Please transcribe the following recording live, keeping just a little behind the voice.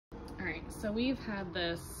So we've had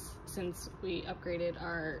this since we upgraded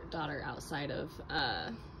our daughter outside of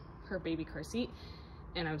her baby car seat,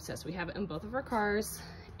 and I'm obsessed. We have it in both of our cars,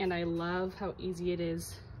 and I love how easy it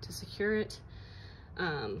is to secure it.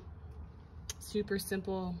 Super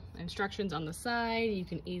simple instructions on the side. You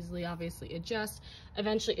can easily obviously adjust.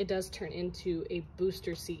 Eventually it does turn into a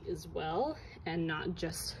booster seat as well, and not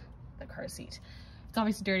just the car seat. It's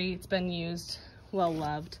obviously dirty, it's been used, well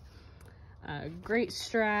loved. Great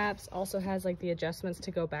straps, also has like the adjustments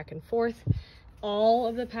to go back and forth. All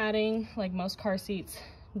of the padding, like most car seats,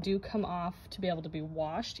 do come off to be able to be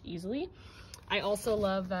washed easily. I also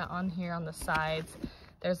love that on here on the sides,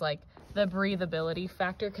 there's like the breathability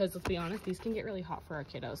factor, because let's be honest, these can get really hot for our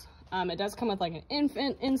kiddos. It does come with like an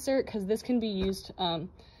infant insert, because this can be used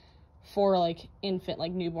for like infant,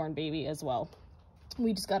 like newborn baby as well.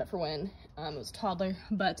 We just got it for when it was toddler,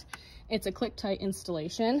 but it's a ClickTight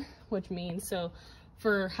installation, which means, so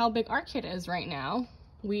for how big our kid is right now,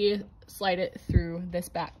 we slide it through this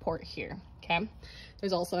back port here, okay?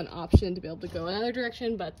 There's also an option to be able to go another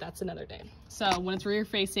direction, but that's another day. So when it's rear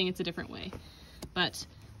facing, it's a different way, but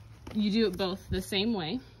you do it both the same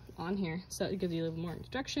way on here. So it gives you a little more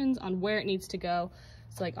instructions on where it needs to go.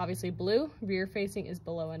 So like obviously blue, rear facing is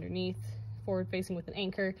below underneath, forward facing with an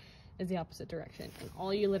anchor is the opposite direction. And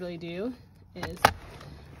all you literally do is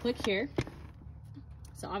click here.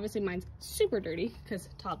 So obviously mine's super dirty because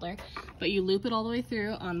toddler, but you loop it all the way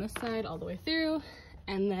through on this side, all the way through,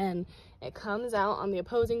 and then it comes out on the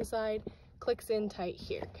opposing side, clicks in tight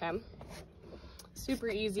here, okay? Super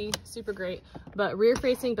easy, super great. But rear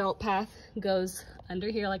facing belt path goes under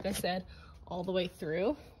here, like I said, all the way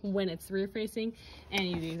through when it's rear facing, and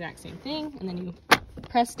you do the exact same thing, and then you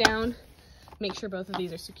press down, make sure both of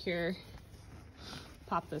these are secure,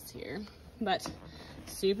 pop this here. But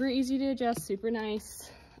super easy to adjust, super nice.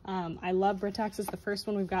 I love Britax. It's the first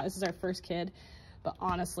one we've got. This is our first kid, but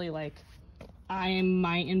honestly, like, I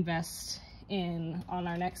might invest in on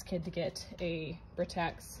our next kid to get a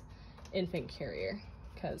Britax infant carrier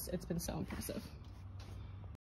because it's been so impressive.